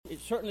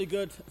certainly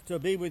good to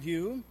be with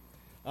you,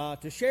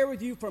 to share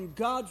with you from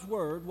God's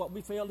Word what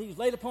we feel He's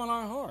laid upon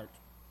our heart.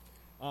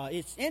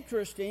 It's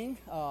interesting,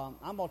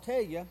 I'm going to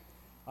tell you,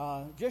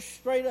 just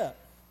straight up.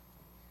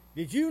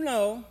 Did you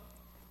know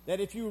that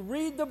if you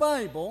read the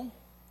Bible,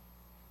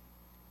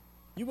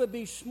 you would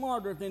be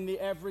smarter than the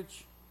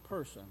average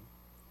person?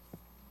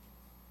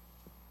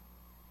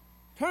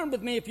 Turn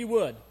with me, if you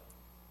would,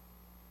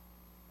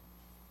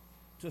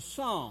 to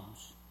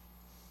Psalms.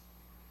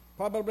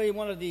 Probably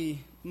one of the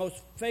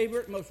most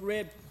favorite, most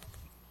read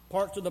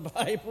parts of the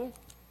Bible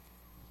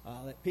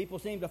that people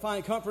seem to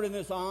find comfort in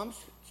the Psalms.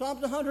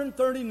 Psalms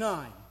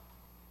 139.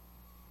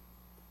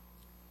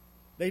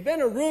 There's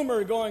been a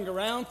rumor going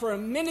around for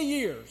many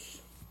years,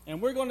 and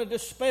we're going to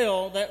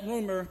dispel that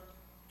rumor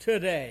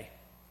today.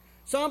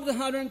 Psalms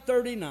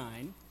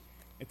 139.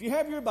 If you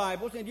have your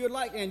Bibles and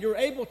you're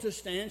able to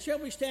stand, shall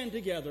we stand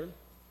together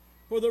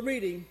for the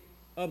reading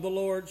of the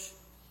Lord's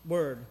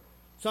Word?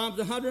 Psalms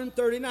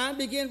 139,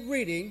 begin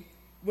reading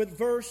with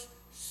verse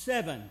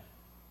 7.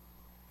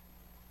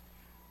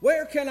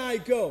 Where can I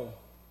go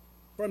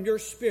from your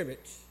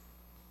spirit?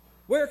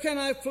 Where can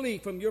I flee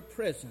from your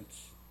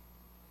presence?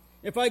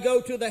 If I go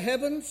to the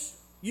heavens,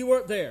 you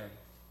are there.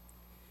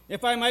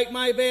 If I make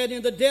my bed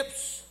in the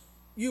depths,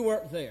 you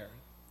are there.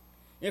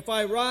 If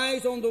I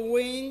rise on the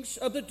wings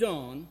of the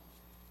dawn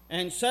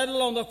and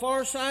settle on the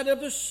far side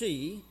of the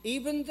sea,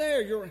 even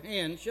there your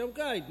hand shall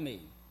guide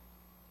me.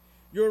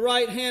 Your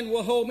right hand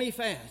will hold me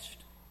fast.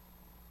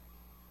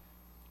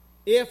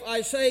 If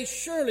I say,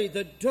 surely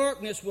the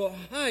darkness will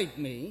hide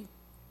me,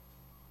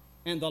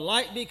 and the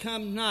light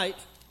become night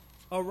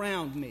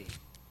around me.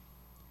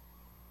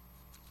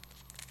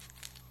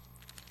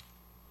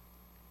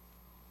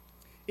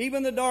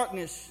 Even the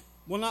darkness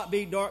will not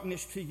be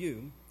darkness to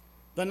you.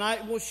 The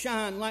night will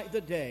shine like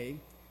the day,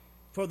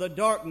 for the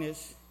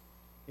darkness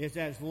is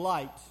as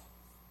light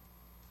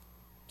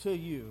to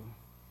you.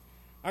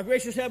 Our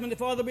gracious Heavenly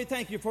Father, we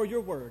thank you for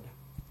your word.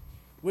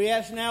 We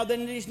ask now that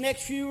in these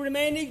next few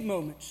remaining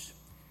moments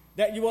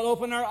that you will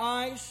open our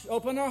eyes,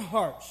 open our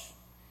hearts,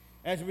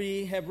 as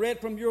we have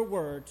read from your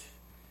word.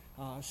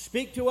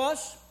 Speak to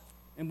us,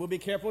 and we'll be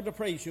careful to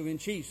praise you in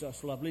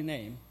Jesus' lovely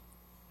name.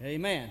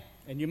 Amen.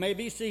 And you may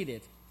be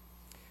seated.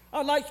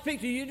 I'd like to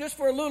speak to you just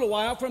for a little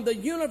while from the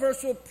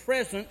universal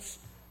presence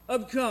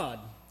of God.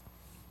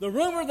 The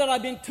rumor that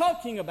I've been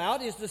talking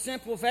about is the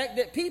simple fact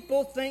that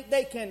people think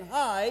they can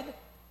hide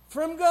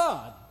from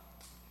God.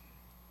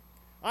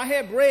 I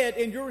have read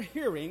in your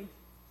hearing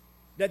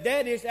that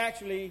is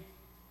actually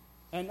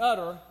an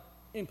utter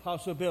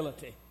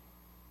impossibility.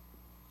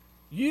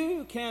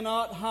 You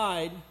cannot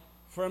hide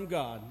from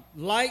God.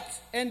 Light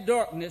and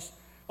darkness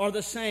are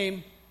the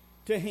same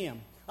to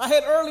Him. I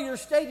had earlier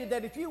stated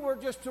that if you were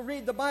just to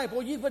read the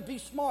Bible, you would be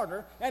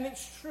smarter, and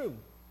it's true.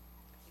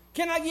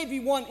 Can I give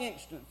you one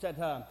instance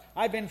that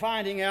I've been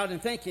finding out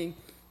and thinking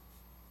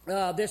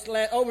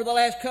over the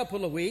last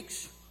couple of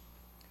weeks?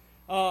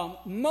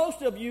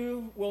 Most of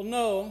you will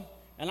know,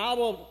 and I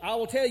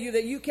will tell you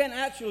that you can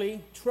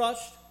actually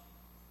trust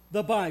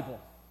the Bible.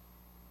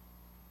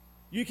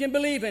 You can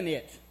believe in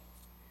it.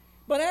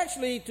 But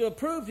actually, to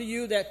prove to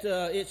you that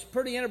it's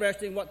pretty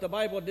interesting what the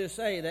Bible does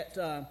say,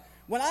 that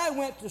when I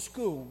went to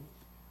school,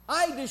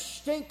 I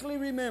distinctly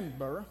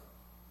remember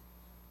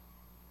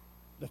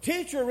the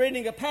teacher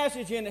reading a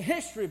passage in a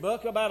history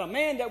book about a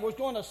man that was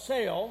going to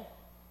sail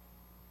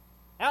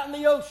out in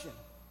the ocean.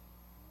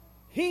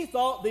 He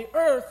thought the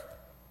earth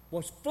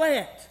was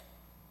flat.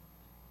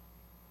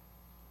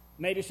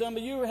 Maybe some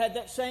of you had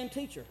that same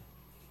teacher.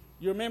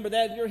 You remember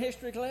that in your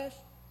history class?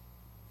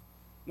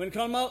 When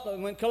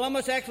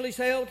Columbus actually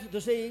sailed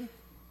the sea,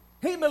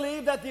 he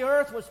believed that the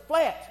earth was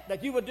flat,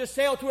 that you would just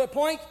sail to a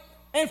point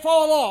and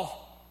fall off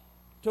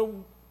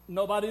to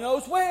nobody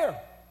knows where.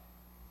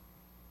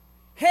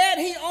 Had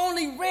he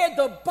only read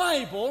the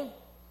Bible,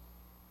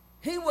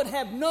 he would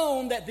have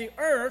known that the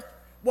earth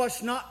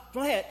was not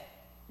flat,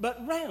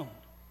 but round.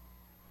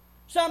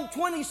 Some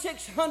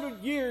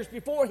 2,600 years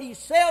before he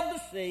sailed the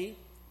sea,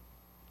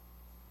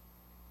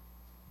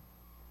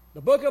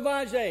 the book of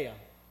Isaiah,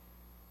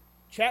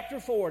 chapter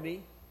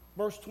 40,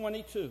 verse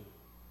 22,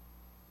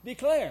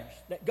 declares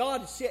that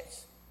God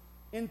sits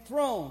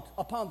enthroned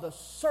upon the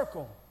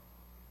circle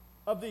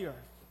of the earth.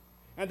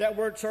 And that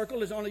word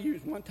circle is only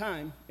used one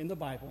time in the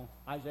Bible,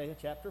 Isaiah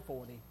chapter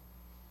 40,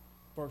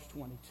 verse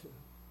 22.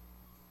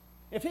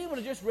 If he would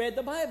have just read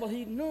the Bible,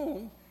 he'd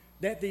known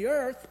that the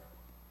earth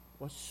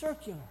was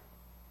circular.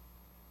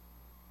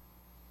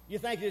 You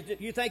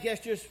think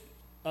that's just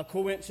a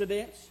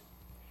coincidence?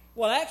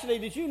 Well, actually,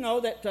 did you know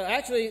that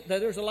that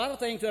there's a lot of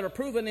things that are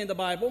proven in the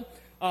Bible?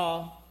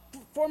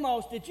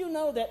 Foremost, did you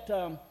know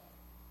that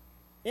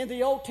in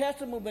the Old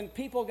Testament, when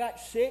people got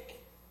sick,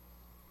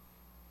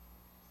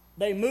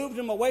 they moved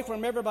them away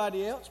from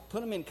everybody else,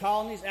 put them in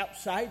colonies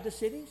outside the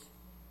cities?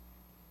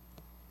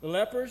 The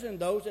lepers and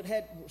those that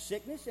had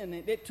sickness, and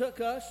it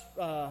took us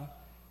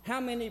how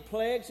many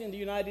plagues in the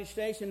United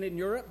States and in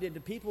Europe did the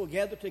people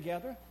gather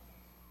together?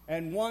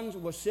 And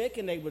one was sick,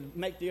 and they would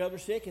make the other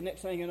sick, and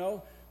next thing you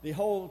know, the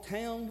whole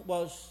town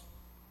was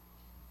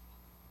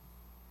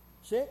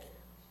sick?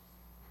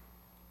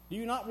 Do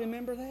you not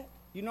remember that?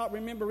 Do you not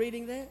remember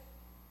reading that?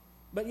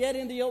 But yet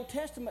in the Old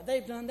Testament,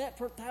 they've done that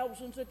for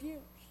thousands of years.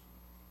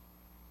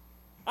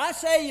 I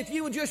say if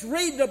you would just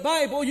read the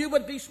Bible, you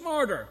would be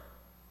smarter.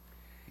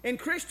 In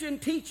Christian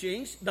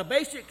teachings, the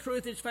basic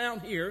truth is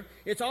found here.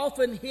 It's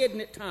often hidden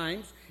at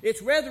times.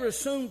 It's rather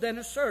assumed than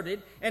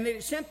asserted. And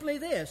it's simply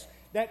this,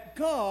 that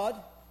God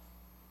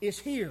is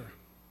here.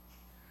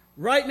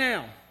 Right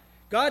now.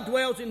 God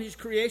dwells in His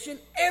creation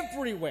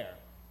everywhere.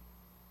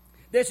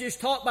 This is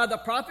taught by the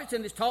prophets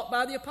and is taught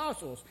by the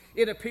apostles.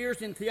 It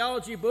appears in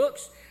theology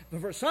books,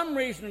 but for some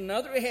reason or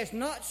another, it has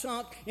not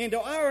sunk into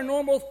our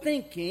normal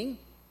thinking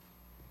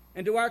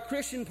and to our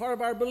Christian part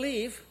of our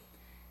belief.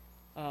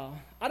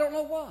 I don't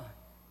know why.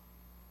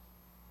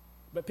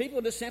 But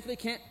people just simply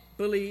can't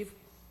believe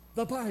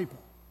the Bible.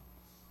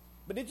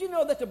 But did you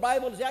know that the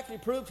Bible is actually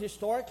proved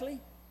historically?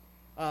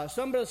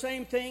 Some of the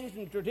same things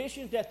and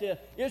traditions that the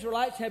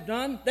Israelites have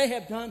done, they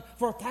have done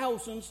for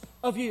thousands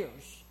of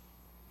years.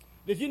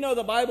 Did you know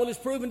the Bible is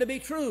proven to be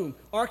true?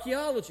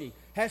 Archaeology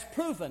has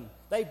proven.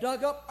 They've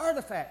dug up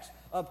artifacts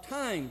of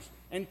times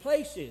and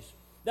places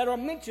that are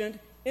mentioned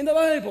in the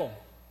Bible.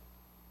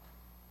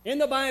 In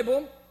the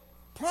Bible,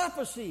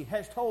 prophecy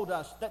has told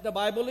us that the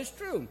Bible is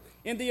true.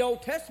 In the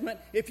Old Testament,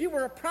 if you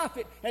were a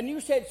prophet and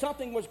you said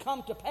something was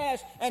come to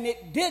pass and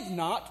it did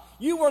not,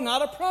 you were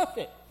not a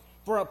prophet.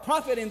 For a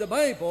prophet in the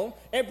Bible,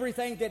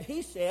 everything that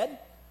he said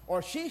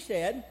or she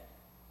said,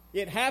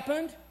 it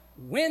happened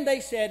when they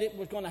said it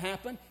was going to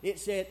happen. It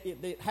said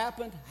it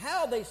happened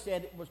how they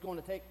said it was going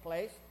to take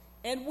place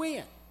and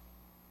when.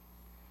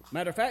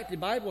 Matter of fact, the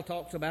Bible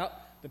talks about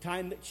the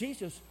time that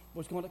Jesus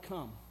was going to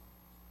come.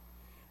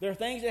 There are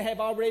things that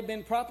have already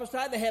been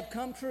prophesied that have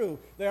come true.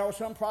 There are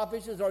some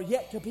prophecies that are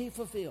yet to be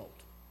fulfilled.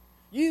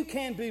 You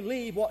can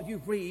believe what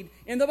you read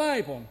in the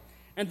Bible.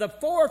 And the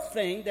fourth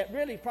thing, that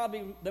really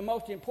probably the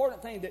most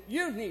important thing that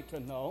you need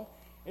to know,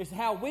 is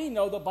how we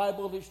know the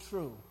Bible is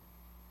true.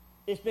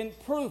 It's been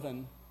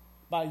proven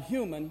by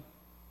human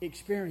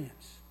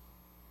experience.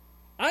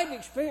 I've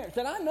experienced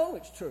it. I know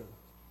it's true.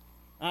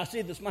 I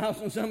see the smiles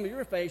on some of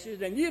your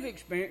faces, and you've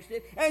experienced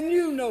it, and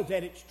you know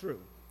that it's true.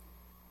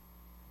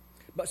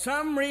 But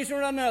some reason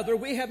or another,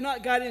 we have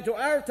not got into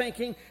our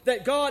thinking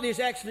that God is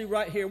actually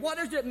right here. What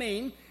does it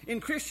mean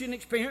in Christian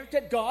experience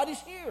that God is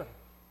here?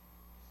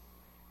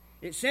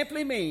 It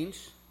simply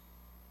means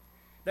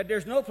that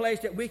there's no place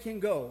that we can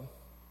go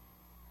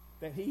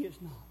that He is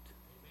not.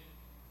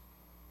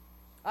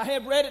 I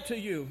have read it to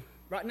you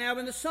right now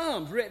in the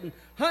Psalms, written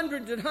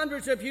hundreds and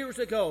hundreds of years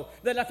ago,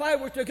 that if I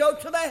were to go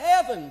to the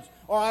heavens,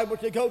 or I were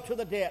to go to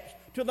the depths,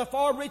 to the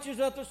far reaches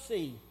of the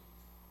sea,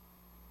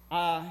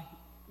 I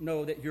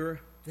know that you're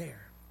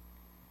there.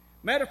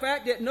 Matter of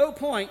fact, at no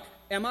point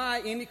am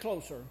I any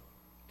closer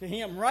to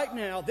Him right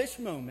now, this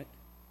moment,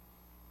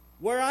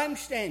 where I'm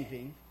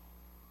standing,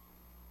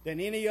 than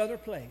any other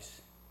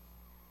place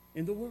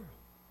in the world.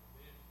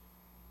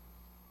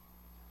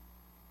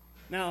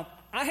 Now,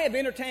 I have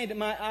entertained in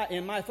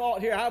my thought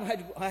here,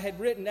 I had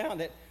written down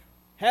that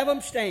have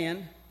them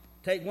stand,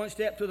 take one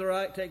step to the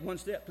right, take one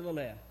step to the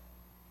left.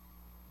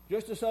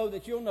 Just so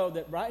that you'll know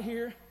that right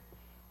here,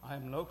 I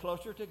am no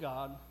closer to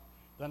God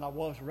than I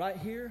was right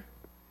here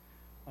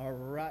or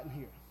right in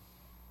here.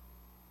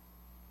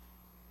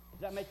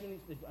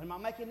 Am I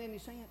making any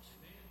sense?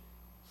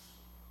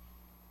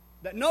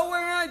 That nowhere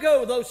I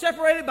go, though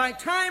separated by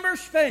time or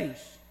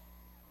space,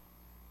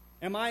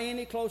 am I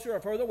any closer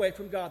or further away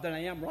from God than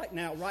I am right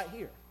now, right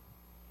here.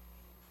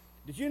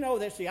 Did you know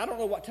that? See, I don't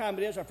know what time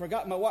it is. I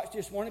forgot my watch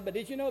this morning. But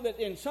did you know that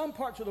in some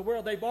parts of the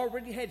world, they've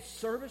already had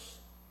service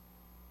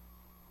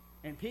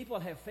and people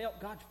have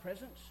felt God's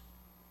presence?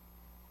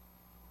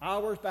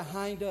 Hours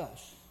behind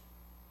us.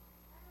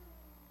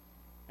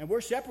 And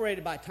we're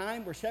separated by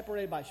time. We're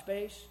separated by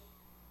space.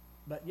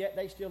 But yet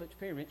they still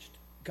experienced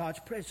God's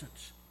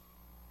presence.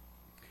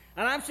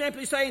 And I'm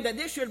simply saying that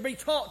this should be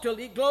taught till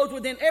it glows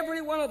within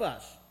every one of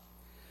us.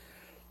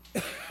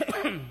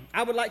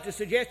 I would like to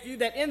suggest to you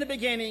that in the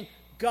beginning,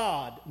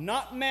 God,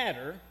 not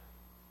matter,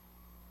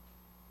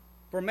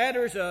 for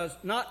matter is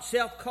not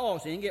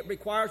self-causing, it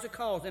requires a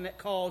cause, and that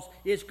cause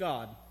is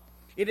God.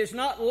 It is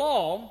not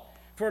law,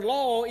 for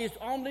law is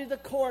only the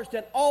course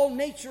that all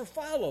nature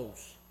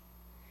follows.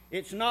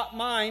 It's not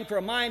mind,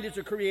 for mind is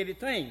a created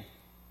thing.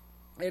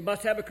 It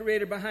must have a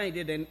creator behind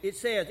it, and it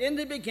says, in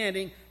the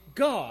beginning,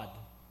 God,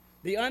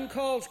 the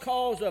uncaused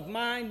cause of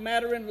mind,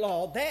 matter, and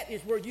law, that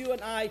is where you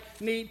and I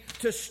need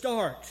to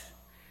start.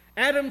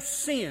 Adam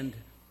sinned,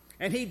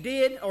 and he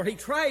did, or he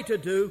tried to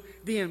do,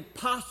 the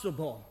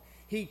impossible.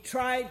 He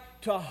tried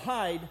to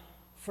hide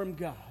from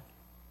God.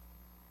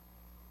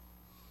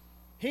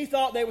 He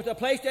thought there was a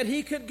place that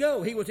he could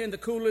go. He was in the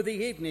cool of the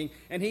evening,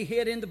 and he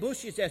hid in the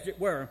bushes, as it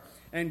were.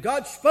 And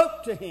God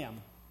spoke to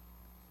him.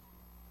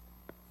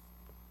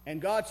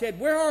 And God said,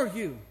 "Where are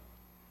you?"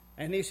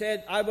 And he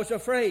said, "I was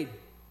afraid.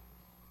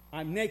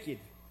 I'm naked."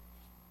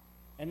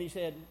 And he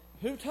said,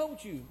 "Who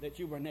told you that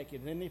you were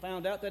naked?" And then he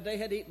found out that they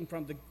had eaten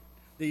from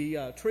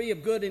the tree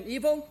of good and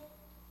evil.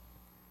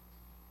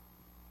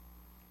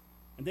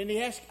 And then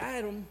he asked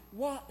Adam,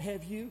 what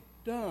have you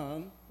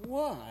done?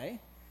 Why?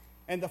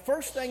 And the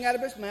first thing out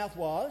of his mouth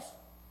was,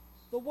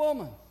 the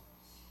woman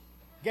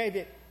gave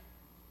it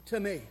to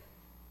me.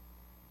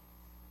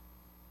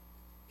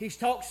 He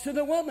talks to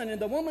the woman, and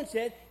the woman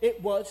said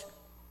it was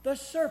the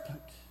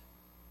serpent.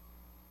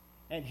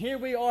 And here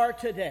we are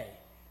today.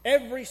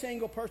 Every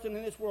single person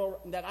in this world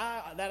that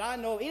I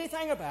know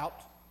anything about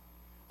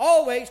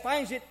always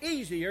finds it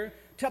easier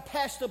to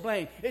pass the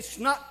blame. It's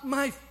not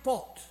my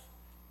fault.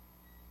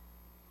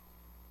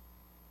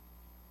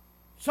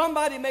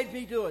 Somebody made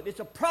me do it. It's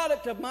a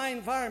product of my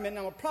environment.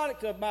 I'm a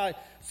product of my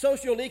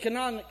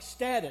socioeconomic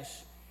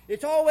status.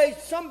 It's always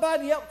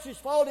somebody else's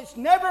fault. It's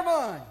never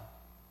mine.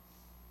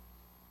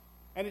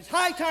 And it's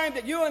high time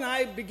that you and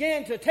I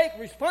begin to take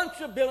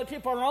responsibility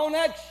for our own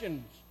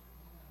actions.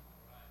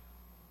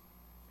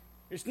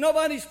 It's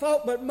nobody's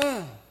fault but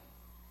mine.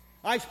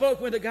 I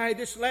spoke with a guy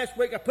this last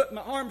week. I put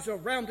my arms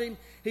around him.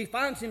 He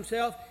finds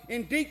himself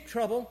in deep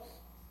trouble.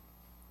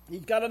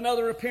 He's got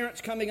another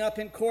appearance coming up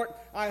in court.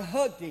 I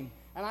hugged him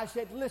and I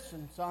said,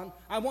 listen, son,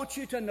 I want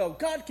you to know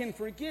God can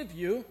forgive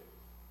you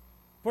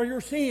for your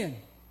sin.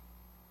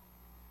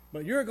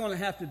 But you're going to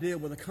have to deal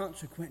with the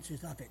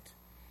consequences of it.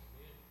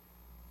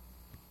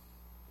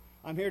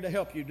 I'm here to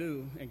help you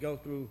do and go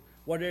through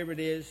whatever it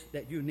is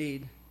that you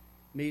need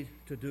me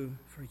to do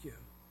for you.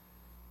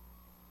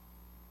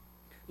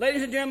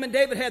 Ladies and gentlemen,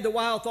 David had the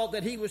wild thought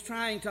that he was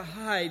trying to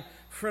hide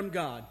from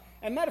God.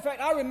 And matter of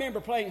fact, I remember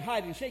playing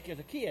hide and seek as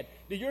a kid.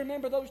 Do you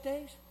remember those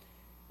days?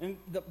 And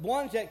the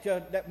ones that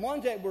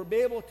were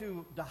able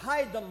to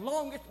hide the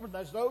longest were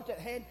those that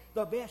had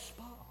the best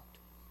spot.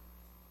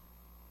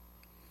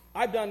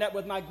 I've done that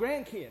with my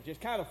grandkids. It's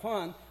kind of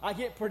fun. I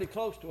get pretty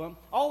close to them.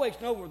 I always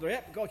know where they're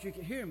at because you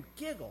can hear them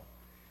giggle.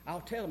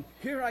 I'll tell them,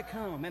 here I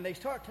come. And they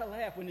start to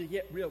laugh when you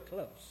get real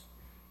close.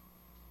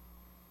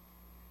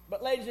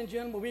 But ladies and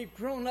gentlemen, we've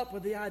grown up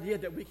with the idea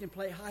that we can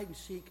play hide and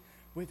seek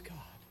with God.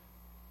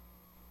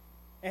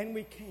 And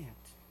we can't.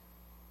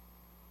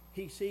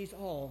 He sees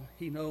all.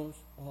 He knows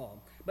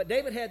all. But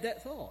David had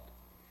that thought.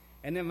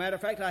 And as a matter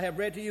of fact, I have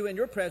read to you in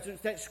your presence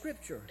that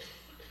scripture.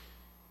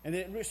 And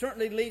it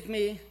certainly leads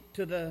me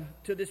to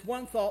this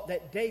one thought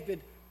that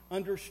David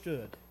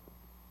understood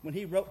when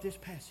he wrote this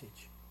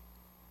passage.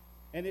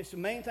 And it's the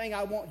main thing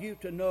I want you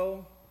to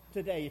know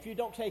today. If you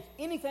don't take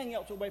anything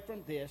else away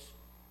from this,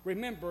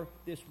 remember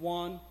this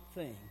one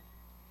thing.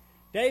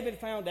 David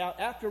found out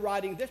after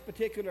writing this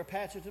particular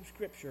passage of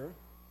Scripture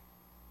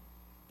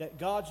that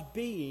God's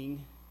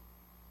being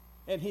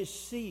and his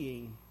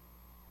seeing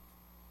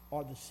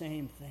are the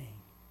same thing.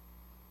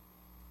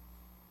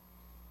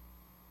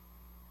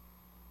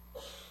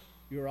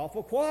 You're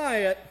awful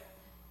quiet.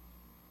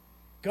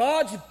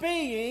 God's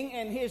being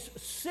and his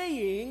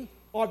seeing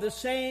are the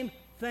same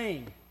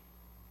thing.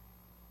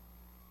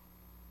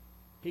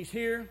 He's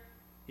here.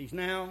 He's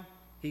now.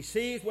 He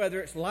sees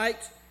whether it's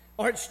light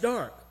or it's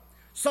dark.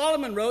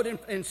 Solomon wrote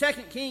in 2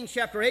 Kings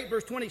chapter 8,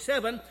 verse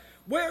 27,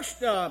 where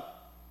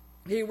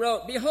he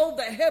wrote, behold,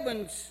 the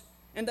heavens,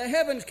 and the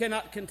heavens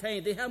cannot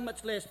contain thee, how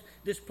much less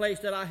this place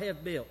that I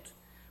have built.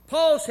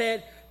 Paul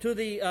said to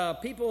the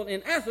people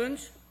in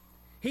Athens,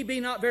 he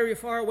be not very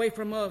far away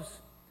from us,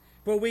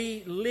 for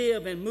we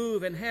live and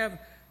move and have,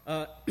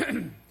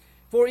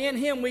 for in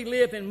him we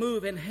live and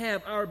move and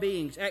have our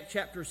beings. Acts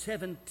chapter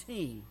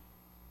 17.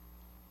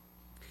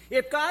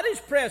 If God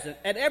is present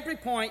at every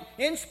point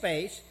in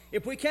space,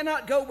 if we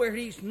cannot go where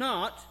he's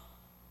not,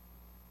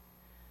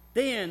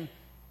 then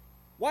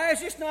why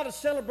is this not a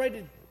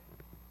celebrated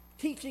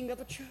teaching of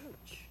the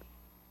church?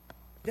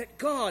 That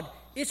God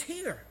is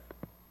here.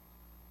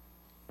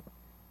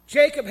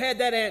 Jacob had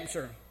that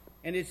answer.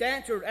 And it's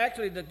answered,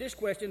 actually, this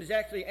question is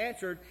actually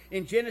answered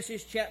in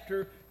Genesis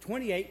chapter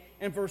 28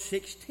 and verse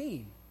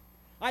 16.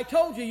 I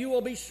told you, you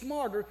will be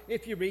smarter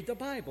if you read the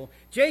Bible.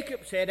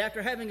 Jacob said,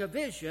 after having a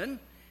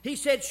vision, he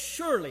said,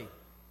 surely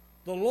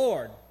the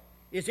Lord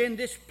is in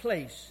this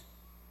place,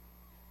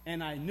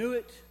 and I knew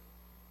it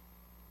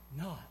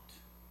not.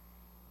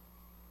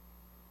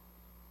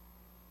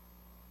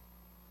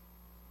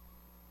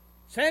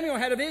 Samuel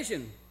had a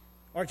vision,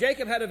 or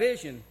Jacob had a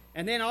vision,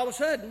 and then all of a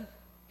sudden,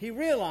 he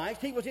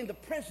realized he was in the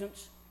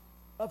presence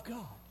of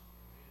God.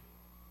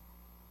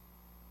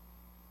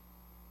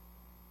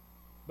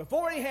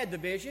 Before he had the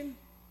vision,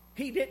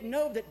 he didn't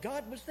know that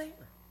God was there.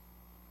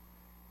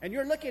 And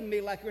you're looking at me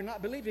like you're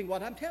not believing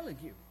what I'm telling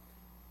you.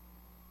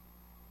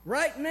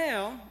 Right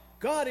now,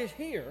 God is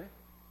here,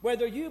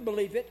 whether you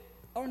believe it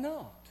or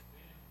not.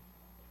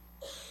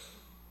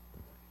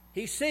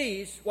 He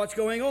sees what's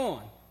going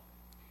on.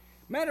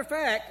 Matter of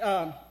fact,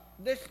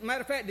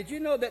 did you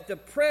know that the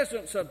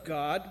presence of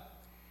God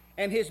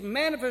and his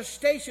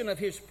manifestation of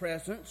his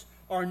presence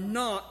are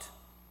not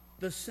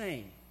the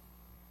same?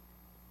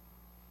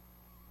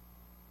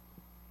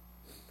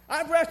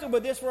 I've wrestled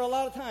with this for a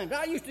lot of times.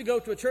 I used to go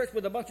to a church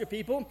with a bunch of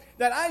people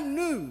that I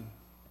knew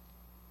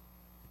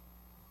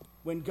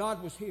when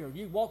God was here.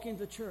 You walk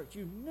into the church,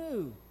 you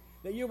knew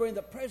that you were in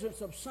the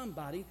presence of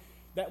somebody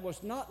that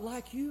was not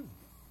like you.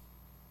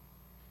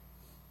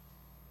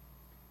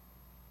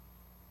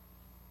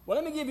 Well,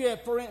 let me give you,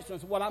 for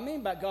instance, what I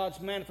mean by God's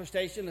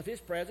manifestation of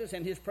His presence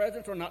and His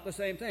presence are not the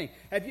same thing.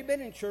 Have you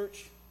been in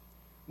church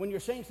when you're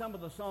singing some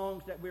of the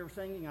songs that we were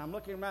singing? I'm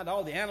looking around at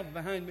all the animals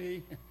behind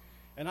me,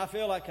 and I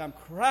feel like I'm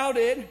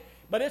crowded,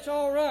 but it's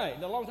all right.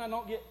 As long as I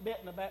don't get bit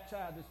in the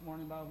backside this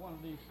morning by one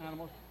of these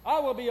animals, I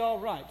will be all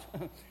right.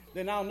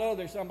 Then I'll know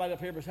there's somebody up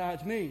here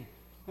besides me.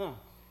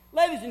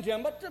 Ladies and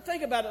gentlemen, but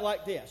think about it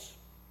like this.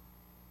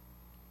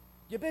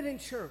 You've been in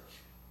church.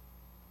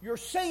 You're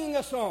singing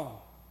a song.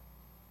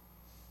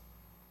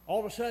 All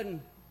of a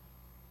sudden,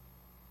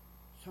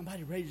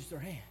 somebody raises their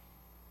hand.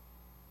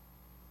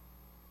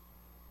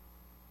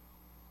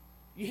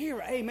 You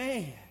hear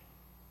amen.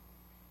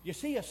 You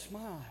see a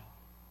smile.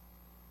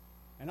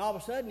 And all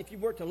of a sudden, if you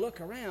were to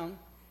look around,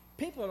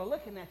 people are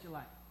looking at you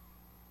like,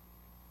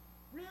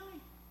 really?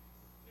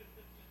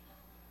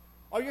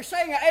 Or you're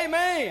saying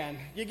amen.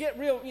 You get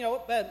real,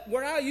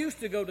 where I used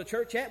to go to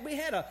church at, we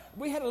had a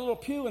little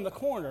pew in the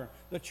corner.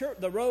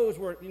 The rows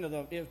were,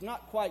 it was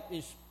not quite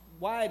as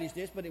wide as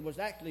this, but it was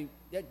actually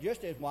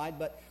just as wide,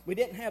 but we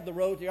didn't have the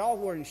rows. They all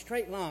were in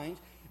straight lines,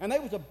 and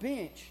there was a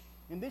bench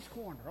in this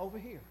corner over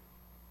here.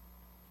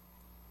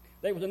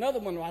 There was another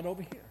one right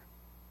over here.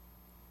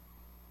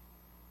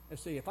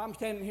 Let's see, if I'm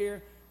standing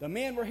here, the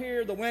men were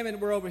here, the women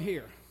were over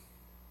here.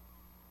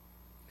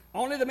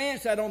 Only the men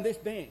sat on this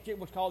bench. It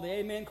was called the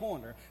Amen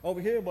Corner.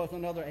 Over here was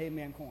another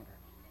Amen Corner.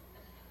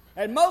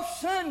 And most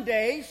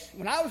Sundays,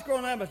 when I was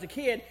growing up as a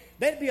kid,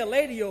 there'd be a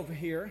lady over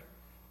here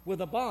with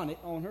a bonnet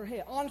on her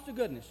head. Honest to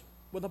goodness,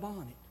 with a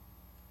bonnet.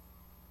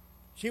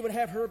 She would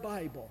have her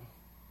Bible.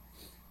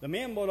 The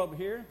men were over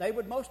here. They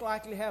would most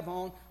likely have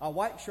on a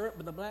white shirt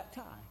with a black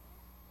tie.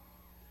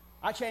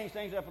 I changed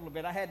things up a little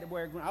bit.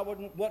 I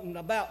wasn't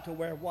about to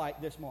wear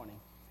white this morning.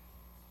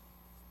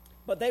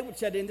 But they would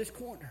sit in this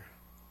corner.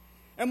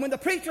 And when the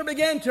preacher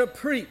began to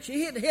preach,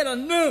 he hit a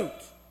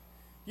note.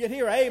 You'd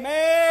hear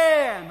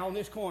amen on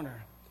this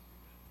corner.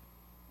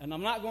 And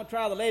I'm not going to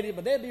try the ladies,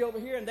 but they'd be over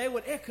here and they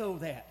would echo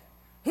that.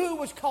 Who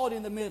was caught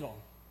in the middle?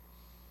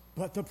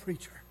 But the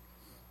preacher.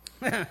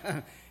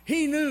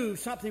 He knew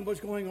something was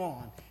going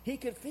on. He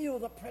could feel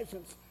the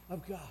presence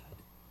of God.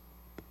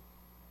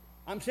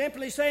 I'm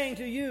simply saying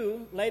to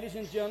you, ladies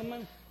and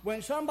gentlemen,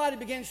 when somebody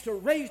begins to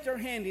raise their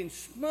hand and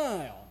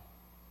smile,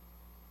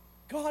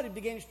 God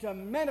begins to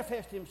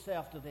manifest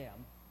Himself to them.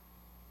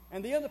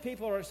 And the other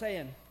people are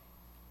saying,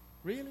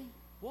 really?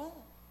 What?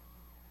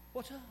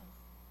 What's up?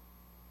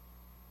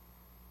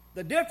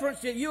 The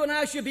difference that you and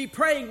I should be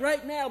praying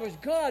right now is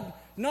God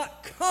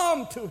not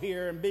come to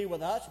here and be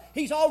with us.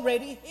 He's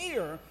already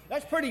here.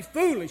 That's pretty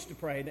foolish to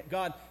pray that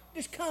God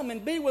just come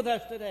and be with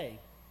us today.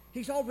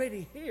 He's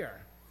already here.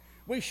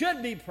 We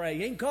should be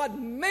praying, God,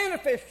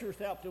 manifest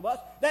yourself to us,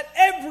 that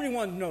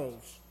everyone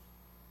knows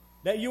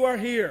that you are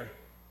here.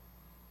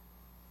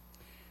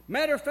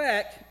 Matter of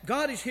fact,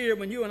 God is here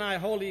when you and I are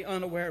wholly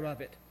unaware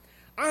of it.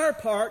 Our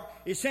part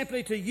is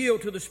simply to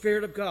yield to the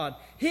Spirit of God.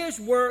 His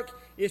work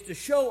is to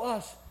show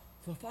us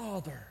the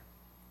Father.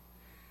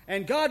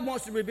 And God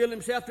wants to reveal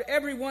Himself to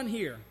everyone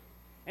here.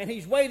 And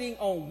He's waiting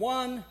on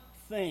one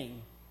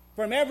thing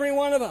from every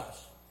one of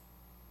us.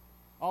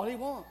 All He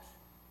wants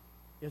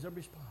is a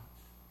response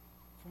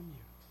from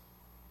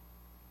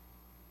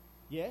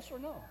you. Yes or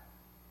no?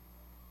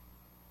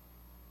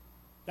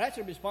 That's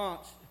a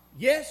response.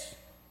 Yes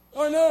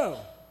or no?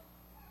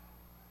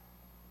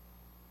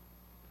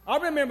 I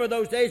remember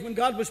those days when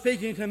God was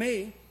speaking to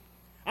me.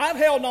 I've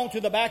held on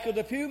to the back of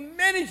the pew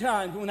many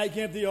times when they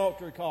give the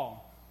altar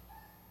call.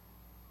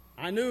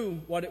 I knew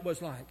what it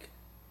was like.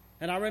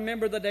 And I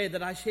remember the day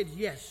that I said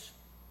yes.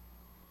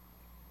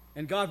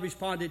 And God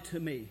responded to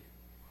me.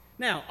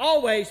 Now,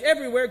 always,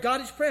 everywhere,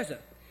 God is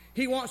present.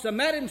 He wants to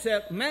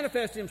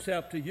manifest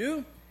Himself to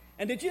you.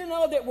 And did you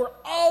know that we're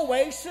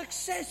always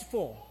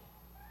successful?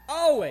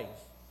 Always.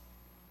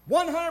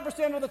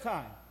 100% of the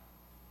time.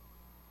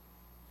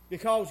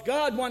 Because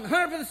God,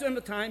 100% of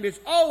the time, is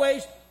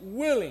always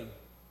willing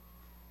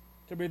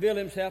to reveal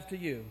Himself to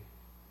you.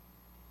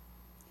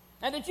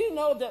 And did you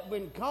know that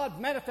when God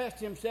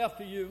manifests Himself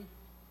to you,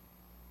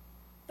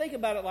 think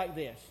about it like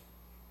this.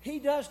 He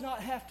does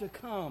not have to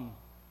come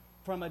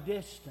from a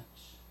distance.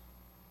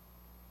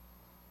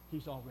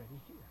 He's already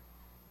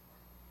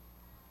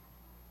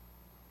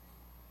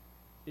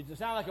here. Does it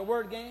sound like a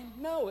word game?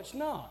 No, it's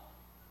not.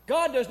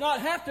 God does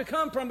not have to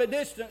come from a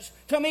distance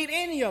to meet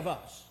any of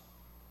us.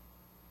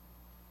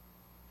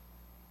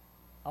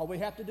 All we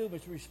have to do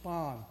is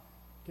respond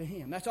to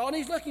Him. That's all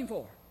He's looking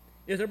for,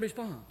 is a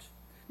response.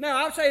 Now,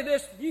 I'll say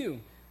this to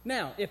you.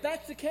 Now, if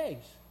that's the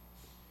case,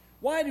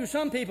 why do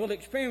some people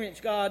experience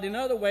God in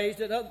other ways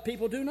that other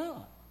people do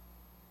not?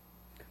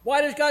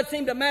 Why does God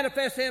seem to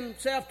manifest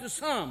Himself to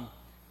some,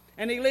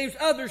 and He leaves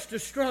others to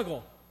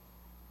struggle?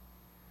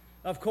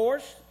 Of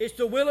course, it's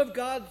the will of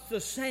God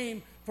the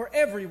same for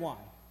everyone.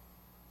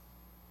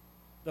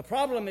 The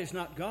problem is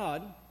not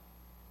God,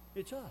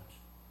 it's us.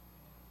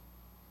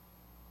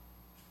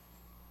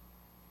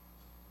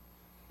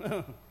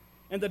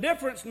 And the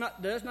difference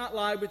does not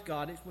lie with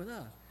God, it's with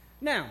us.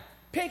 Now,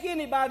 pick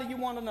anybody you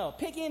want to know.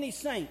 Pick any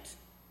saint.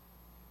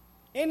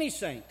 Any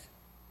saint.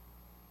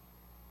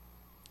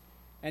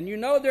 And you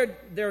know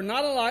they're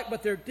not alike,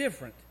 but they're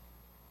different.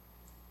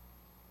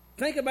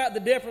 Think about the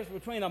difference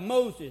between a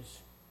Moses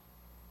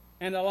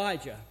and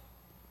Elijah.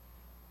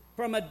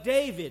 From a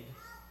David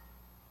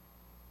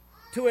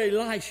to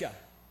Elisha.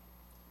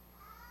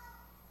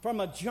 From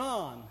a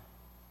John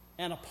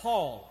and a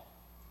Paul.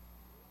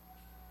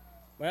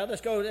 Well,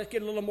 let's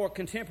get a little more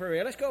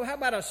contemporary. How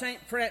about a St.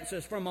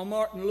 Francis from a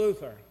Martin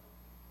Luther?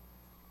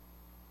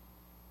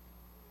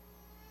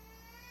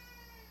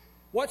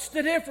 What's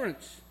the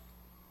difference?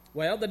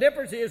 Well, the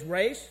difference is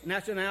race,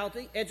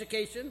 nationality,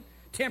 education,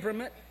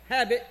 temperament,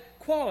 habit,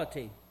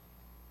 quality.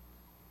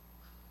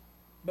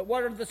 But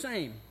what are the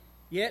same?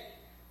 Yet,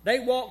 they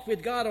walked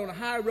with God on a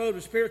high road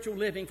of spiritual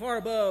living, far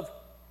above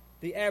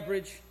the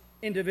average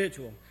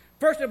individual.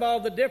 First of all,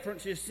 the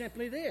difference is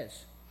simply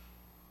this.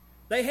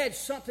 They had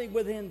something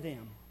within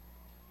them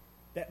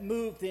that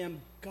moved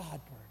them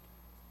Godward.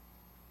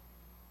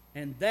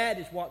 And that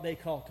is what they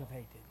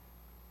cultivated.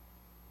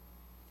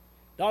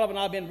 Donovan and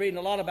I have been reading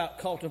a lot about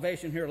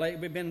cultivation here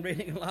lately. We've been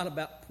reading a lot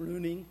about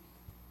pruning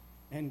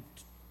and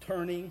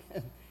turning,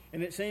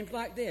 and it seems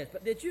like this.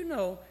 But did you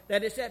know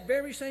that it's that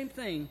very same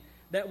thing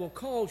that will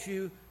cause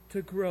you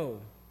to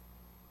grow?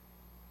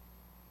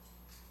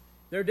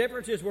 Their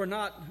differences were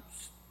not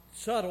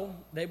subtle.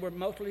 They were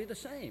mostly the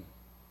same.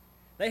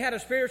 They had a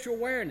spiritual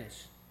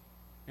awareness,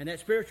 and that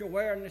spiritual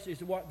awareness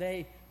is what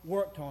they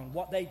worked on,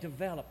 what they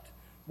developed,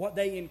 what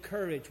they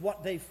encouraged,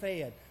 what they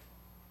fed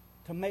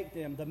to make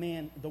them the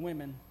men, the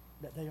women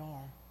that they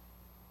are.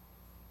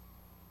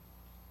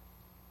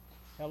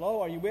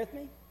 Hello, are you with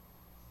me?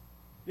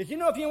 Did you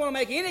know if you want to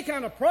make any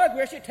kind of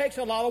progress, it takes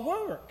a lot of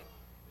work?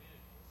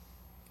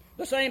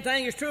 The same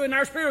thing is true in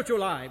our spiritual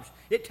lives.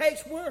 It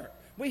takes work.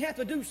 We have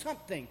to do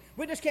something.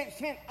 We just can't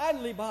stand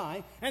idly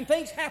by and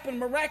things happen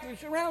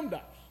miraculously around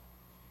us.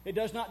 It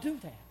does not do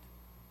that.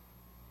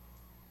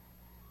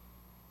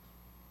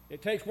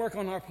 It takes work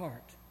on our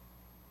part.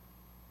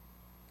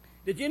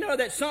 Did you know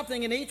that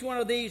something in each one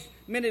of these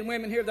men and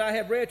women here that I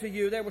have read to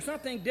you, there was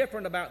something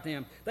different about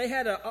them? They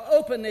had an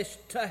openness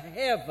to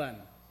heaven.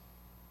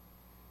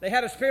 They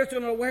had a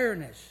spiritual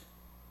awareness.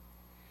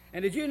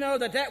 And did you know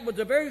that that was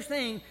the very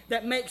thing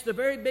that makes the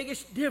very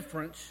biggest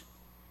difference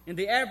in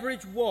the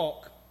average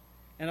walk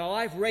and a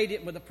life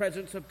radiant with the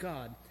presence of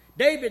God?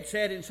 David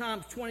said in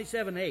Psalms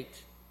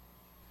 27:8,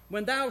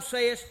 "When thou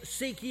sayest,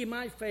 seek ye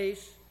my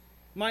face,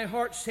 my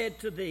heart said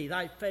to thee,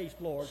 thy face,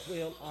 Lord,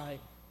 will I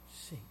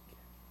seek."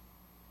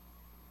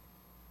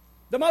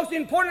 The most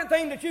important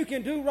thing that you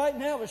can do right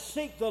now is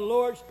seek the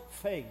Lord's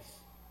face.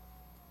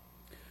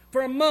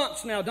 For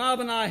months now,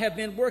 Donovan and I have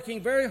been working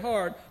very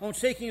hard on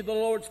seeking the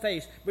Lord's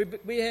face.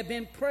 We have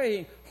been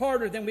praying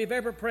harder than we've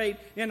ever prayed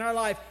in our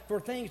life for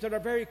things that are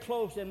very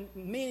close and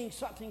meaning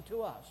something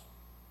to us.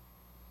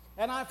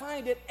 And I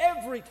find it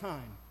every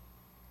time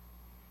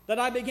that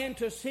I begin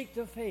to seek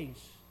the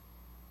face,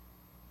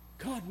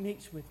 God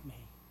meets with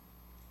me.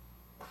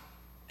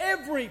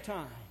 Every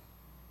time.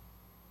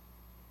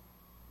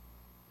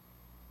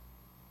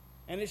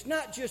 And it's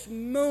not just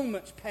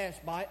moments pass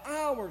by,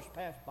 hours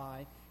pass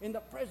by in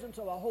the presence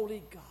of a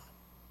holy God.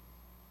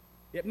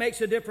 It makes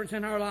a difference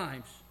in our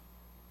lives.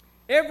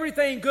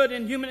 Everything good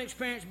in human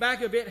experience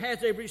back of it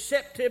has a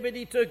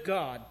receptivity to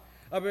God.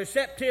 A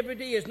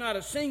receptivity is not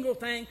a single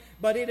thing,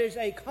 but it is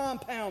a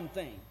compound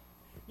thing.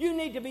 You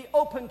need to be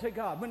open to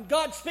God. When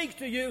God speaks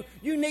to you,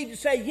 you need to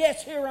say,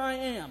 yes, here I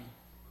am.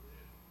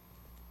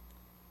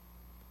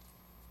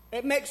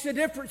 It makes a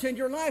difference in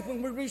your life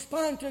when we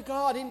respond to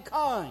God in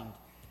kind.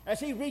 As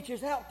He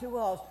reaches out to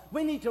us,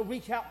 we need to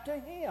reach out to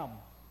Him.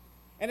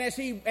 And as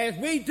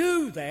we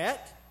do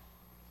that,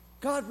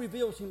 God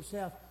reveals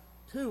Himself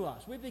to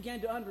us. We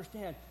begin to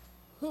understand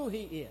who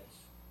He is,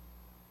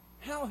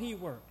 how He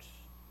works.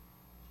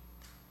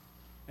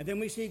 And then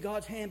we see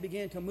God's hand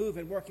begin to move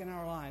and work in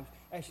our lives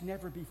as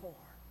never before.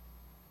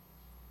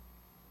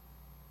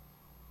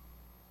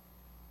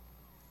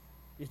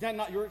 Is that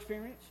not your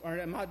experience? Or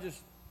am I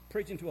just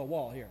preaching to a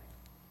wall here?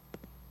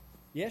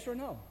 Yes or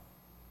no?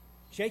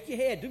 Shake your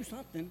head. Do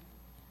something.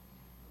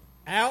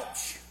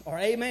 Ouch or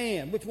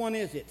amen. Which one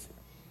is it?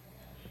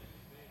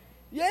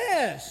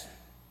 Yes.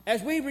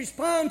 As we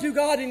respond to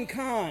God in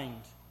kind,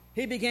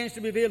 He begins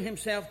to reveal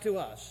Himself to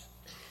us.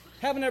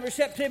 Having a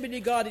receptivity to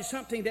God is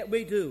something that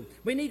we do.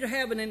 We need to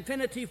have an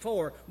infinity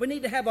for. We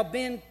need to have a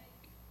bend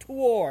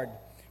toward.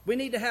 We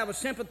need to have a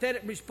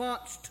sympathetic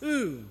response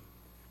to.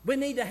 We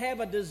need to have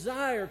a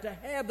desire to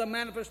have the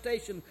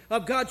manifestation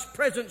of God's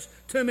presence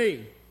to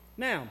me.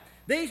 Now,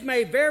 these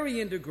may vary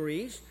in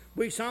degrees.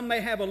 Some may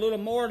have a little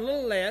more, a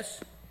little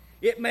less.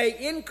 It may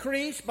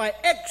increase by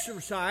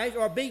exercise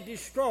or be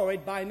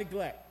destroyed by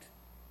neglect.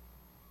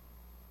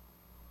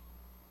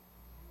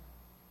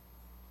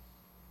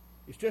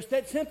 It's just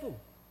that simple.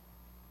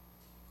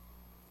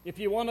 If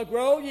you want to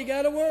grow, you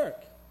got to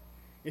work.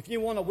 If you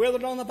want to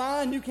wither on the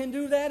vine, you can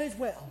do that as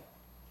well.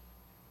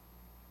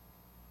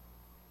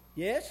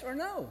 Yes or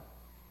no?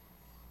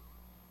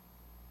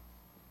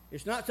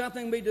 It's not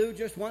something we do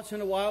just once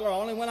in a while or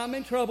only when I'm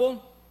in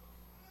trouble.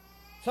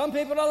 Some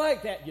people don't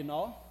like that, you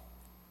know.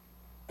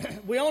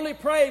 We only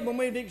pray when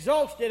we've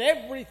exhausted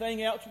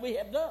everything else we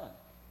have done.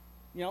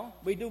 You know,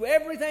 we do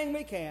everything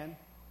we can,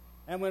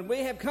 and when we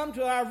have come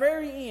to our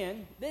very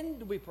end, then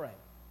do we pray.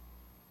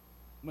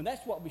 When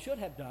that's what we should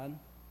have done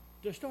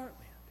to start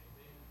with.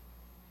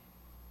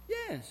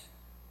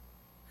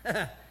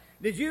 Yes.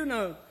 Did you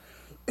know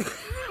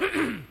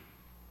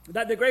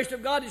that the grace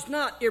of God is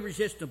not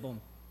irresistible,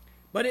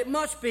 but it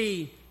must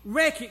be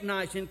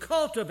recognized and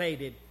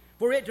cultivated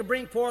for it to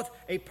bring forth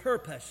a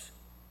purpose?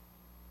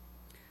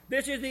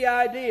 This is the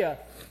idea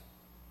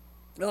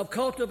of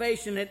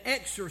cultivation and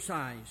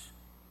exercise.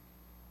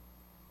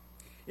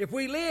 If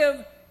we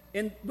live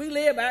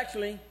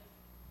actually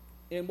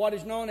in what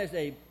is known as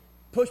a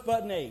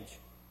push-button age.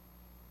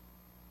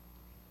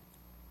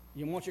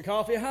 You want your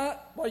coffee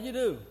hot? What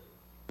do?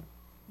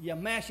 You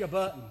mash a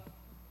button.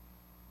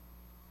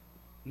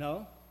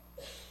 No?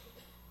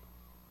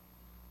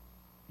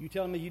 You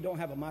telling me you don't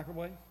have a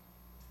microwave?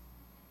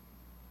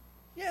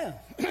 Yeah.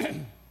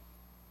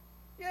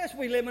 Yes,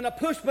 we live in a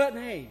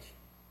push-button age.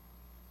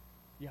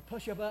 You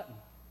push a button.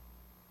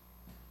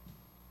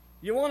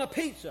 You want a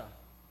pizza?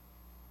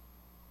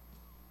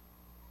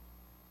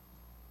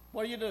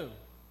 What do? You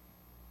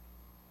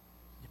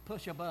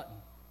push a button.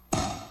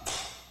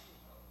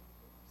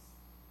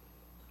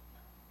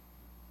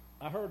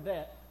 I heard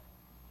that.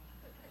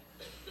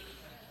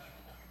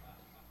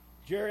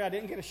 Jerry, I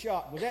didn't get a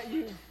shot. Was that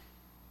you?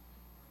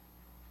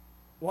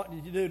 What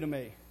did you do to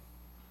me?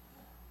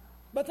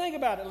 But think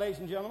about it, ladies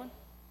and gentlemen.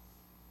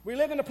 We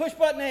live in a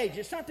push-button age.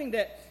 It's something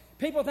that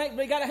people think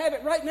we got to have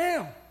it right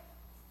now.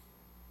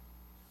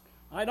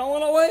 I don't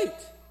want to wait.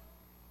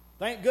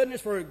 Thank goodness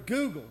for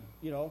Google,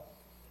 you know.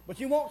 But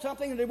you want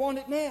something and they want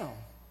it now.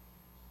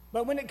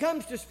 But when it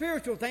comes to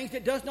spiritual things,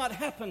 it does not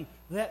happen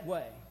that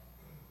way.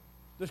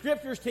 The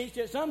Scriptures teach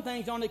that some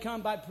things only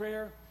come by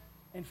prayer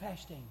and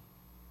fasting.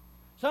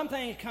 Some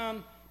things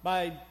come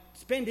by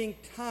spending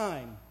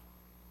time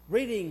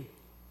reading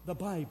the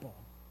Bible.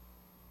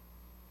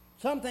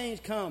 Some things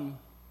come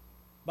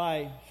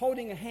by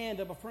holding a hand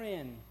of a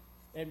friend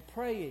and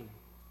praying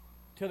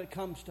till it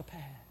comes to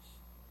pass.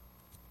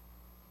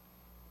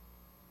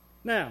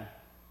 Now,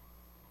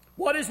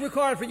 what is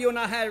required for you and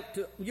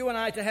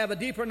I to have a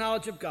deeper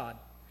knowledge of God?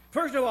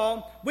 First of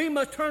all, we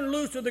must turn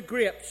loose of the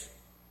grips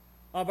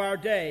of our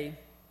day,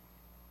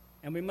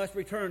 and we must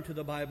return to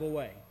the Bible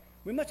way.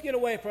 We must get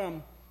away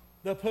from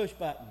the push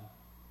button.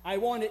 I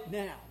want it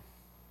now.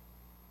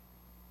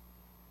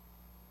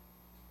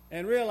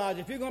 And realize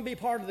if you're going to be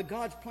part of the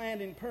God's plan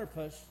and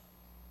purpose,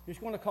 it's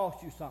going to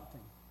cost you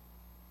something.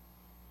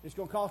 It's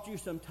going to cost you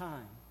some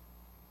time.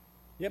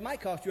 It might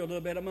cost you a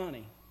little bit of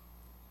money.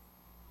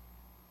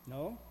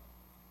 No?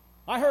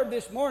 I heard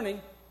this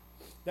morning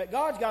that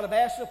God's got a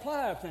vast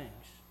supply of things.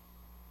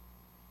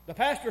 The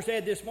pastor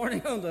said this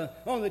morning on the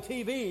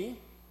TV,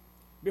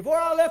 before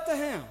I left the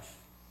house,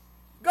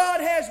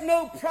 God has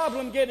no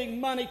problem getting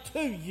money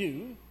to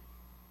you.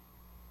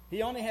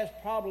 He only has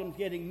problems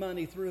getting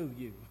money through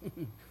you.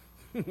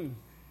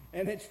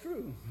 And it's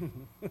true.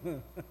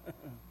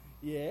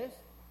 Yes.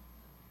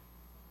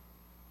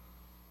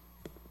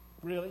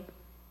 Really?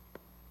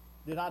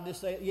 Did I just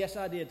say it? Yes,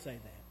 I did say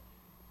that.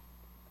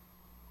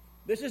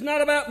 This is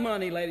not about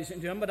money, ladies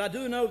and gentlemen, but I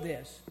do know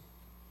this.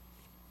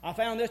 I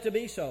found this to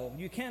be so.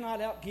 You cannot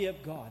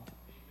outgive God.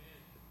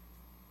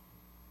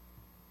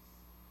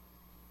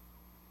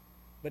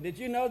 But did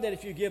you know that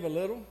if you give a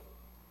little,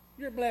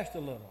 you're blessed a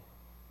little?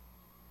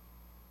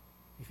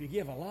 If you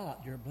give a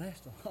lot, you're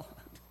blessed a lot.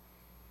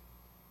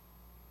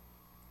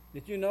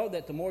 Did you know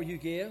that the more you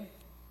give,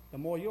 the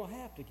more you'll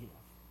have to give?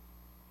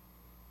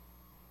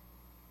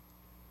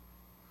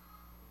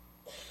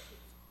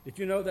 Did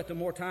you know that the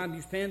more time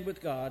you spend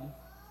with God,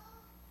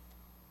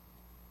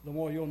 the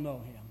more you'll know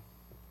Him?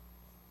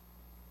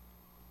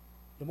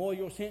 The more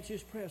you'll sense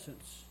His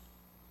presence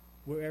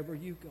wherever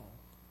you go.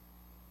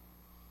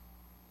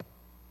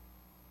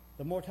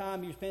 The more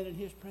time you spend in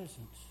His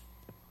presence.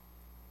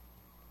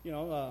 You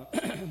know,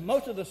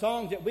 most of the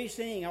songs that we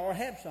sing or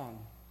have sung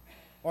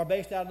are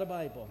based out of the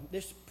Bible.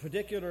 This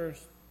particular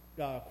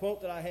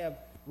quote that I have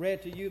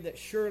read to you, that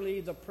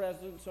surely the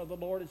presence of the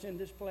Lord is in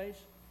this place,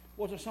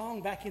 was a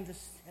song back in the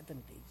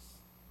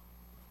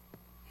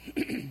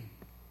 70s.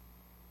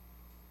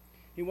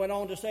 He went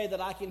on to say that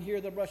I can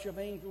hear the rush of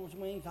angels'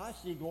 wings. I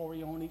see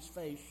glory on His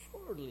face.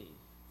 Surely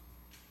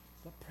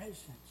the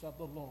presence of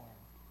the Lord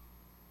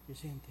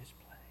is in this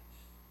place.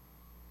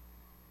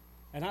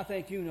 And I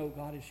think you know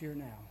God is here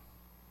now.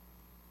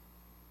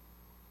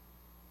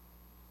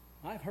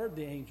 I've heard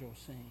the angels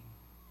sing.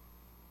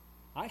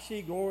 I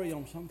see glory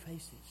on some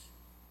faces.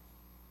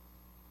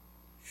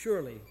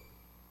 Surely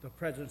the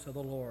presence of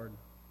the Lord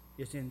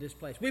is in this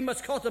place. We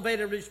must cultivate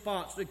a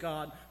response to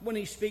God when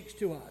He speaks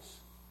to us.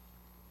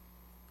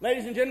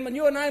 Ladies and gentlemen,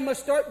 you and I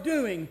must start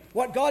doing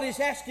what God is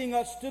asking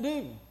us to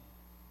do.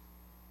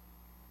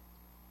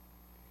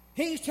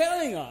 He's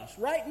telling us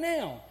right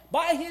now,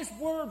 by His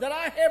word that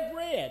I have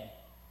read,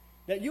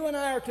 that you and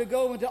I are to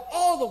go into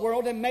all the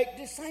world and make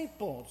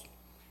disciples.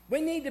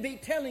 We need to be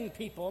telling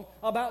people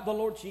about the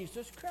Lord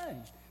Jesus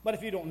Christ. But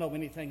if you don't know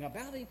anything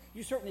about Him,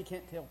 you certainly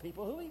can't tell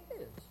people who He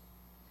is.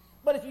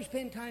 But if you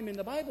spend time in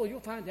the Bible,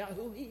 you'll find out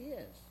who He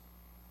is.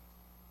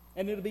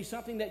 And it'll be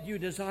something that you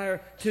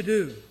desire to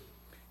do.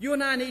 You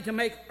and I need to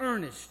make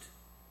earnest.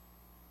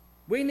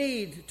 We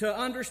need to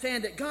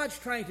understand that God's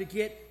trying to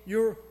get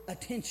your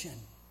attention.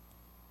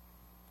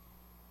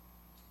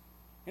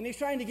 And He's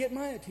trying to get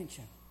my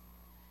attention.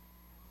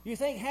 You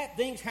think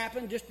things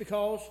happen just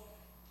because?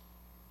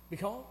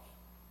 Because?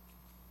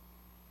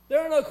 There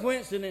are no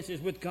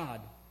coincidences with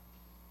God.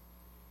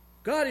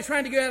 God is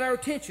trying to get our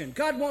attention.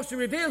 God wants to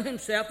reveal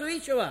Himself to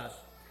each of us.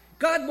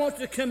 God wants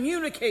to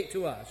communicate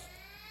to us.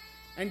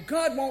 And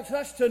God wants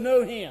us to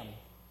know Him.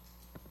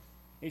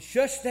 It's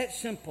just that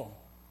simple.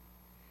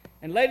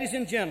 And ladies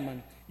and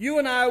gentlemen, you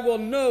and I will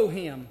know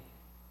Him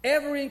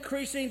ever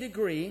increasing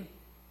degree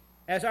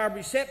as our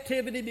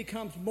receptivity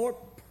becomes more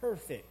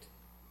perfect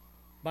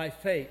by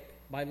faith,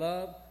 by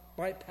love,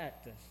 by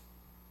practice,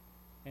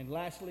 and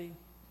lastly,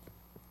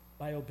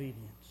 by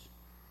obedience.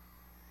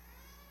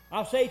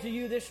 I'll say to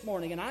you this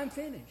morning, and I'm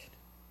finished,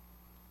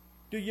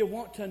 do you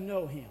want to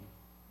know Him,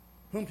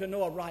 whom to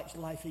know a right's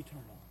life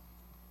eternal?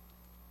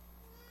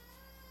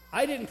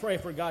 I didn't pray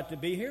for God to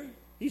be here.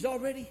 He's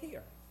already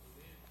here.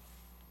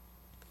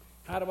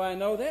 How do I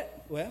know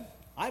that? Well,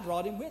 I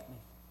brought Him with me.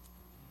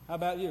 How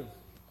about you?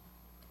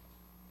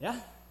 Yeah?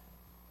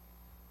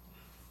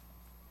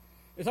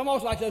 It's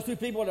almost like those two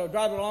people that were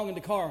driving along in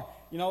the car,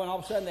 and all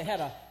of a sudden they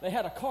had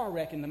a car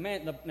wreck, and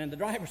the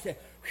driver said,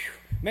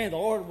 "Man, the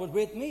Lord was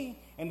with me."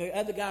 And the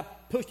other guy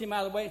pushed him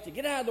out of the way and said,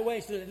 "Get out of the way."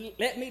 He said,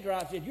 "Let me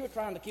drive." He said, "You're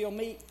trying to kill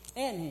me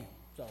and him."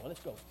 So let's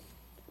go.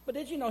 But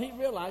did you know he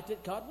realized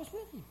that God was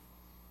with him?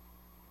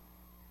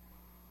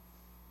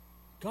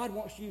 God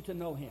wants you to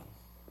know Him.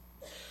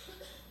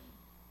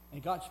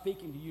 And God's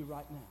speaking to you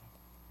right now.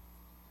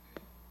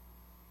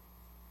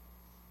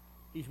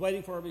 He's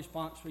waiting for a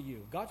response for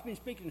you. God's been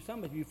speaking to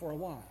some of you for a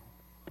while.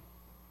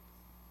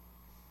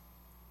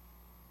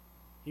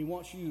 He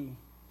wants you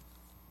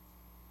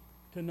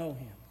to know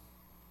Him.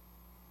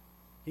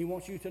 He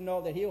wants you to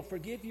know that He'll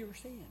forgive your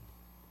sin.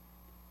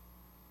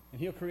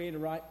 And He'll create a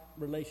right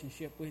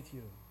relationship with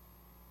you.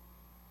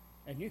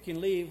 And you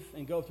can leave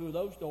and go through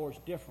those doors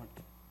different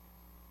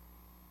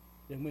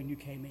than when you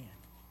came in.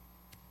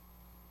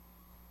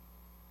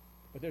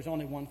 But there's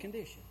only one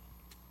condition.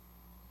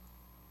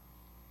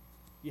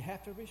 You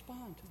have to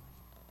respond to Him.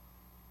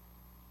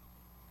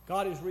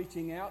 God is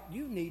reaching out.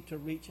 You need to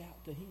reach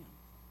out to Him.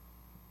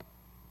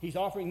 He's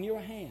offering you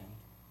a hand.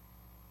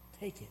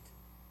 Take it.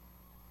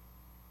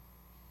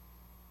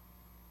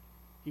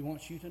 He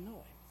wants you to know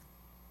Him.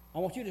 I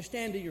want you to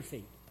stand to your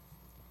feet.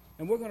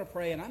 And we're going to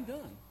pray, and I'm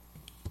done.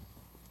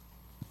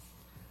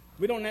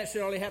 We don't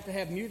necessarily have to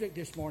have music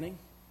this morning.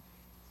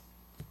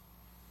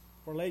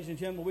 For, ladies and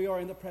gentlemen, we are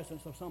in the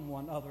presence of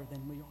someone other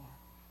than we are.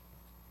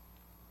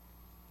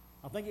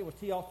 I think it was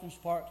T. Austin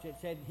Sparks that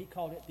said he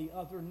called it the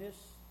otherness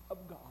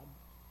of God.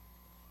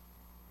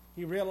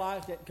 He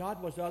realized that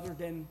God was other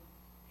than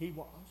he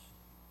was.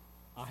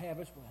 I have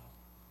as well.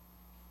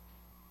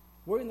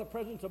 We're in the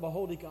presence of a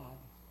holy God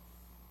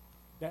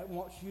that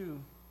wants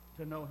you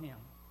to know Him.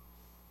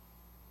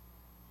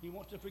 He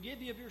wants to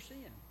forgive you of your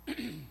sin.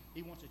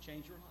 He wants to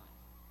change your life.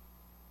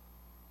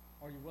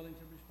 Are you willing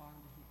to respond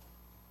to Him?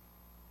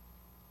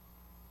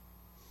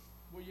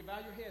 Will you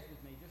bow your heads with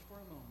me just for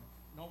a moment?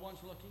 No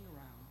one's looking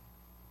around.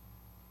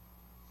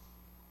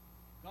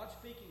 God's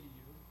speaking to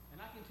you, and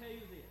I can tell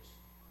you this,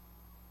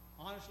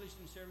 honestly,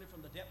 sincerely,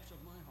 from the depths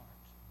of my heart.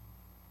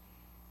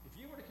 If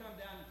you were to come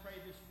down and pray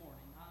this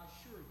morning, I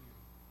assure you,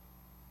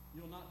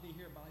 you'll not be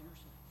here by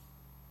yourself.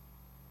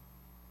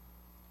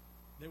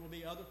 There will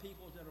be other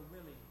people that are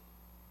willing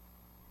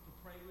to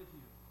pray with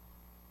you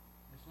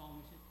as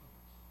long as it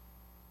takes.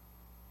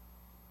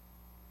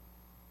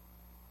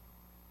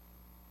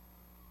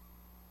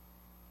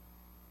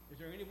 Is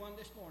there anyone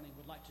this morning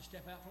would like to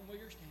step out from where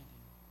you're standing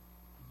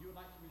and you would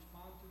like to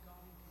respond to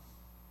God in prayer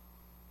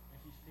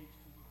as He speaks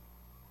to you?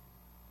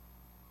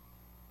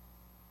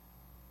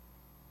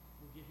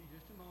 We'll give you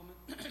just a moment.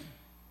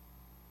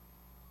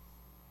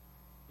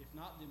 If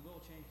not, then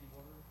we'll change the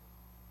order of the service.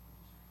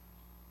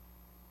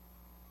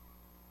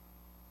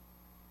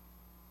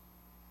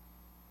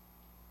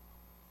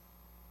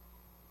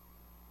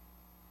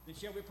 Then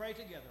shall we pray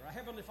together? Our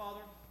Heavenly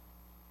Father,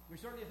 we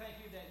certainly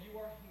thank you that you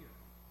are here.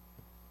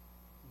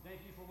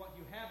 Thank you for what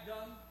you have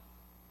done,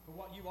 for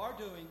what you are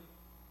doing,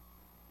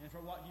 and for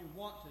what you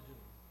want to do.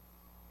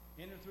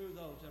 Enter through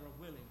those that are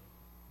willing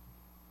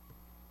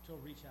to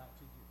reach out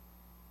to you.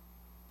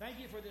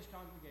 Thank you for this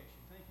congregation.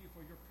 Thank you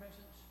for your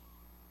presence.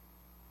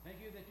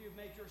 Thank you that you've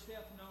made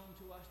yourself known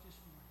to us this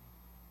morning.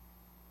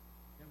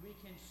 That we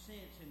can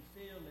sense and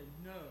feel and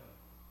know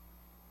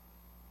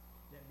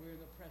that we're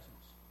in the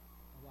presence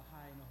of a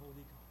high and a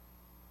holy God.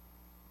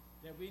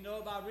 That we know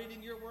by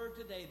reading your word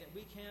today that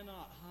we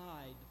cannot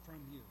hide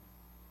from you.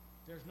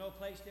 There's no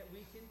place that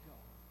we can go.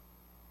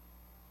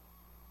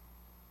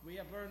 We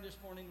have learned this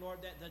morning, Lord,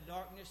 that the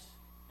darkness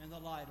and the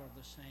light are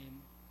the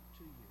same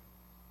to you.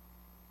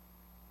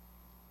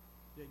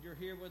 that you're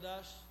here with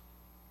us.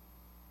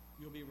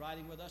 You'll be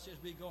riding with us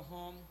as we go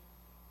home.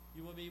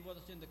 You will be with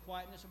us in the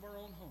quietness of our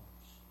own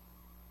homes.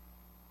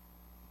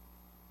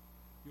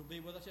 You'll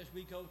be with us as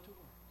we go to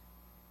work.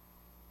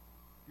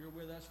 You're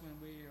with us when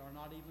we are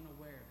not even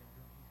aware that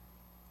you're here.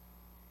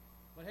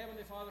 But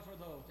Heavenly Father, for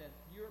those that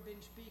you have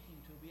been speaking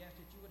to, we ask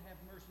that you would have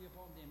mercy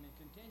upon them and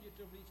continue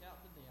to reach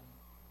out to them,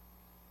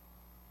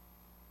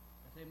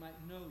 that they might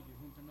know you,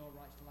 whom to know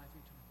rights to life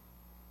eternal.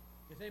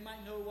 That they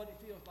might know what it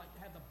feels like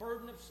to have the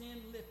burden of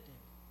sin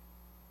lifted.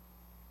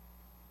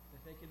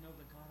 That they can know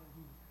the God of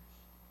the universe.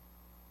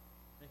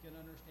 They can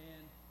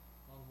understand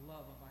the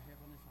love of our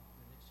Heavenly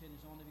Father, that sent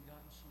His only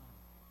begotten Son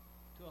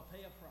to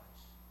pay a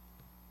price,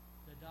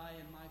 to die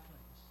in my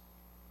place.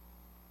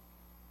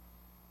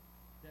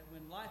 That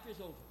when life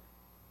is over,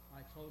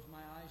 I close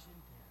my eyes in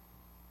death.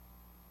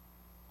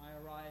 I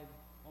arrive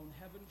on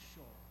heaven's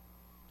shore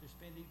to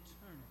spend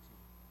eternity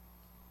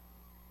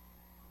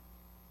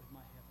with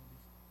my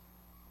Heavenly Father.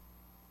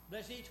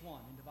 Bless each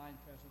one in divine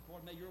presence.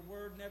 Lord, may your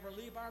word never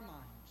leave our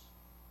minds,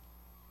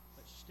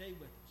 but stay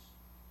with us.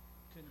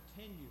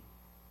 Continue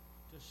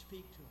to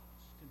speak to us.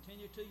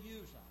 Continue to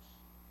use us.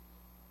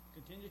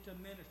 Continue to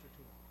minister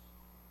to us.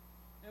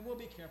 And we'll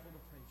be careful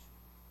to praise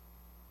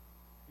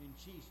you. In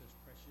Jesus'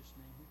 precious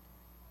name we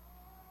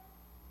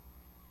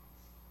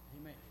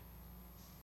pray. Amen.